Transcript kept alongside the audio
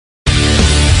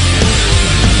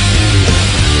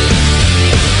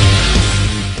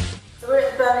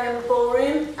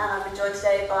and I'm been joined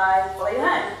today by VultureUK.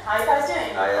 How are you guys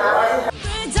doing?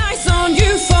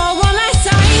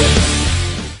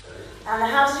 And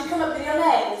how did you come up with your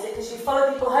name? Is it because you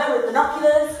follow people home with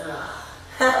binoculars?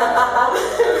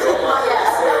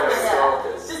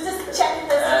 Just check if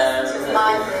there's anything to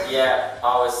mind. Yeah,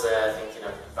 I was thinking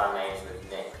of band names with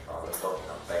Nick. I was talking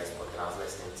on Facebook and I was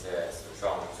listening to some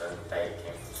songs and they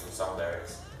came from some song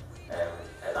lyrics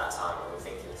at that time and we were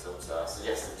thinking of some, so I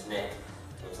suggested to Nick.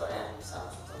 He was like, yeah,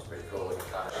 sounds pretty cool. And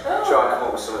kind of try and come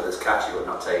up with something that's catchy but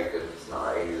not taken. It's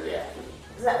not that easy. Yeah.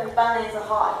 Exactly, band names are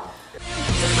hard.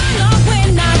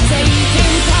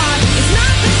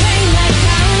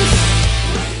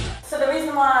 So the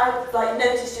reason why I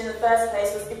noticed you in the first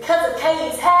place was because of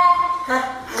Kaylee's hair,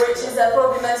 which is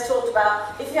probably most talked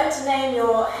about. If you had to name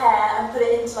your hair and put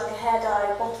it into like a hair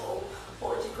dye bottle,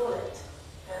 what would you call it?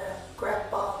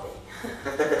 Greg Barbie.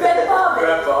 Greg Barbie?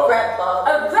 Greg Barbie. Greg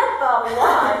Barbie. Oh, Greg Barbie,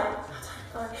 why?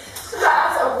 I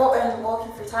was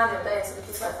walking through town the other day and somebody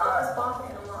was like, oh, it's Barbie,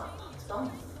 and I'm like, oh, it's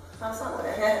done. That's not what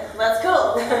it is. That's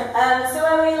cool. So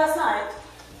where were you last night?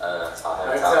 Our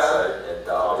hotel show in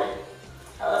Derby.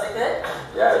 Was it good?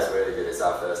 Yeah, it's really good. It's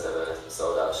our first ever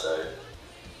sold out show.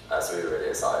 So we were really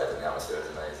excited and the atmosphere was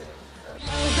amazing.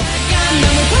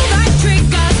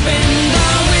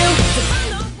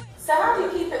 So how do you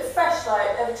keep it fresh,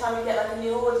 like every time you get like a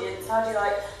new audience? How do you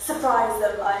like surprise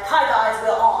them, like, hi guys,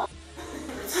 we're on?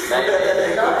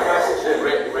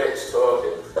 Maybe Rich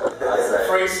talking.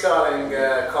 Freestyling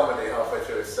comedy halfway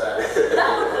through a set.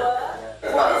 That would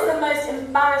work. What is the most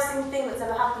embarrassing thing that's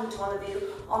ever happened to one of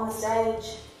you on the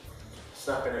stage?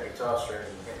 Snapping a guitar string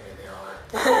and hitting me in the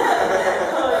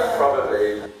eye.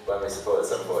 Probably when we supported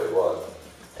 741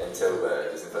 in Tilburg,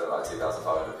 it was in front of like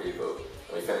 2,500 people.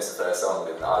 And we finished the first song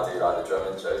and I do like the drum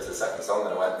intro to the second song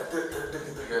and I went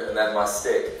and then my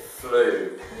stick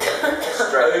flew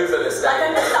straight over the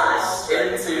stage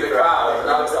into the crowd and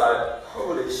I was like,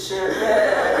 holy shit.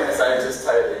 So I just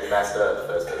totally messed up the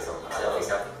first bit of the song.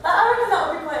 I reckon that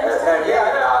would be quite interesting.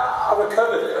 I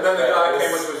recovered it. And then the guy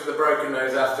came up with the broken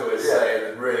nose afterwards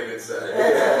saying, really good set.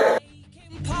 Yeah.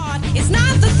 It's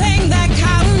not the thing that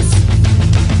counts.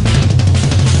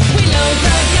 We load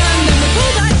the gun, then we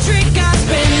pull that trigger,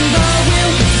 spin the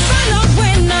wheel, run up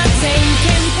when not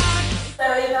taking part. So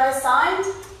are you guys signed?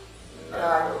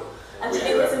 No. And do you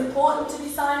think it's important to be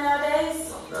signed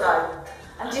nowadays? No.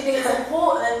 And do you think it's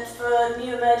important for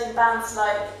new emerging bands to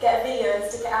like get a video and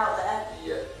stick it out there?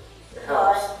 Yeah. It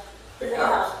helps. It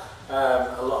helps.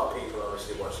 A lot of people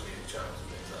obviously watch the music channels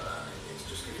and things like that, and it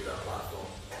just gives you that platform.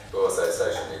 But also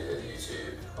social media,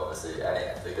 YouTube, obviously,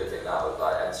 the good thing now with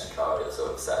like Chicago, it's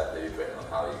sort of set a blueprint on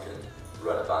how you can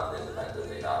run a band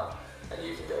independently now, and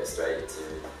you can go straight to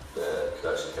the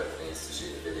production companies to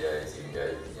shoot the videos, you can go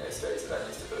straight to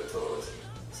venues to book tours,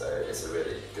 so it's a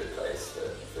really good place for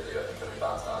new up and coming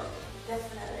bands now.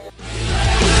 Definitely.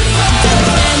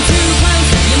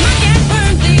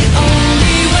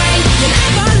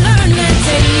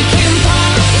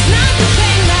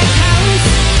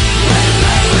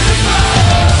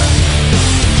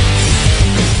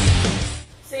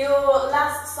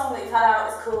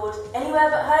 Called Anywhere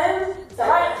But Home, is that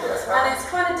right? Yes, and it's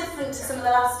kind of different to some of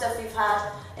the last stuff we've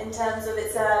had in terms of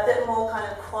it's a bit more kind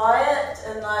of quiet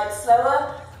and like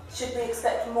slower. Should we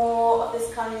expect more of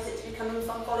this kind of music to be coming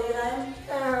from VultureUK?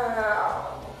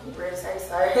 I wouldn't really say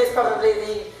so. It's probably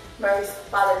the most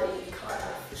ballady kind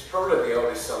of. It's probably the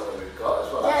oldest song that we've got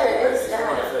as well. Yeah, it is. It's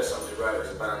one of the first songs we wrote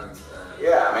as a band.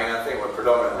 Yeah, I mean, I think we're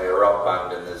predominantly a rock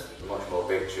band and there's much more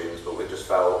big tunes, but we just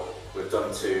felt we've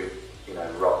done two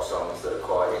rock songs that are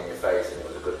quite in your face, and it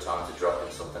was a good time to drop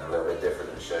in something a little bit different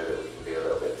and show that we can be a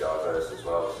little bit diverse as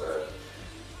well. So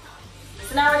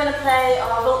now we're going to play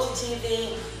our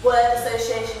VultureTV word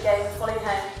association game with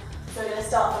VultureUK. So we're going to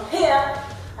start from here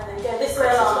and then go this way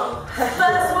along. First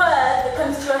word that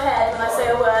comes to your head when I say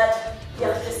a word, you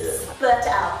have to just blurt it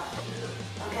out.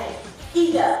 Okay.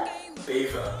 Eager.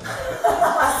 Beaver.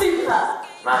 Super.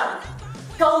 Man.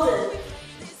 Golden.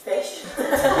 Fish.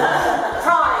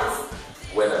 Prize.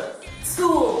 Winner.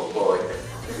 School. Boy.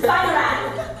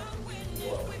 Bangarang.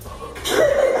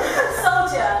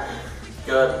 Soldier.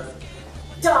 Good.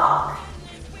 Dark.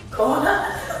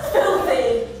 Corner.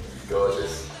 Filthy.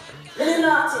 Gorgeous.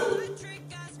 Illuminati.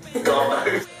 God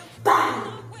knows. Bang.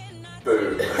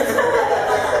 Boom.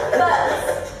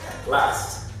 Burst.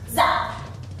 Last. Zap.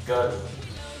 Good.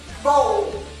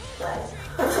 Roll. Play.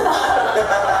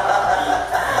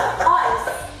 Ice.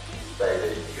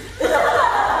 Baby.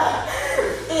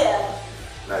 Ear.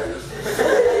 Nose.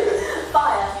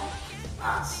 Fire.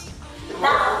 Ass.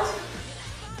 Loud.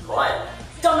 Quiet.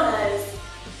 Dominoes.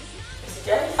 It's a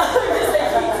joke.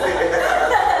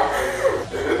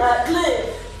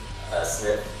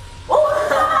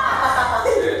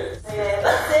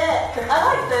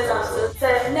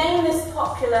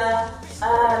 popular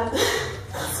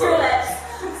Skrillex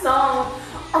song.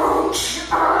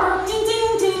 Ding ding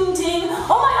ding ding.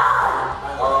 Oh my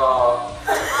god! Oh,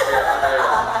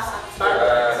 yeah,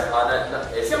 I know.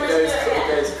 It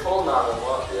goes cool now and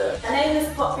what? Yeah. A nameless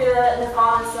popular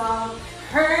Nirvana song.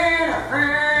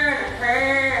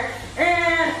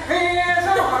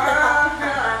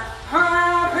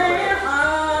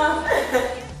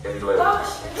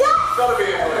 Gosh, yes! Gotta be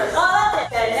in blue. Oh, that's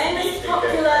it. Okay, nameless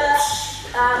popular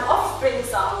Offspring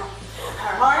song.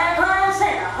 Ready for like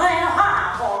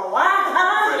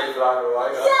a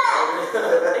white guy? Yeah!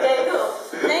 Okay, cool.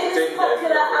 Nameless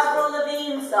popular Avril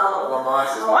Lavigne song. Well, mine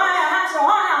is I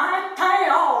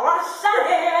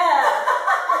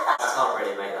can't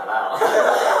really make that out.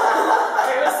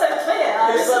 It was so clear.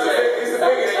 He's the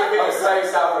biggest. I'm so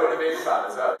sad for a big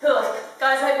fan as well. Cool.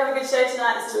 Guys, I hope you have a good show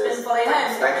tonight. This has been Follow Home.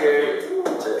 Thank you.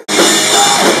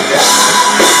 Cheers.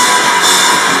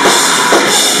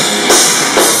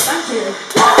 Thank you.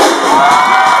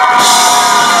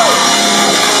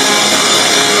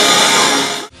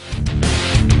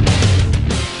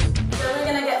 So we're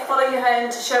going to get Follow You Home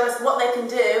to show us what they can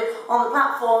do on the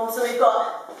platform. So we've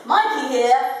got Mikey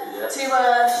here to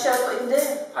show us what he can do.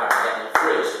 Apparently getting a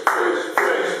fridge.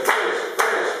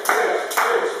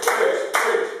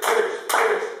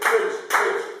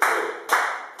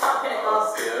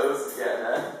 Skills, getting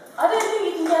there. I don't think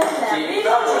you can get in there. Really?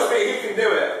 That must be, he can do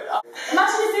it.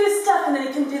 Imagine if he was stuck and then he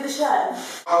couldn't do the show.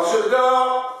 I'll shut the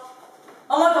door.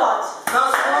 Oh my god.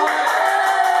 That's right.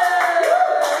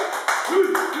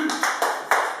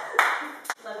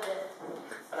 Loved it.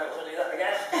 I don't want to do that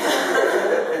again.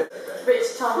 Rich,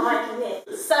 Tom, Mike, and Nick.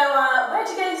 So, where'd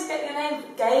you guys get your name?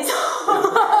 Gays?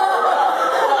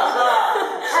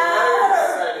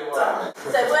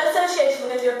 So, word association, we're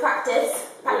going to do a practice.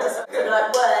 Practice, so we're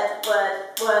like word.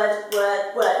 Oh,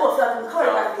 I feel like I'm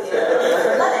choreographing you.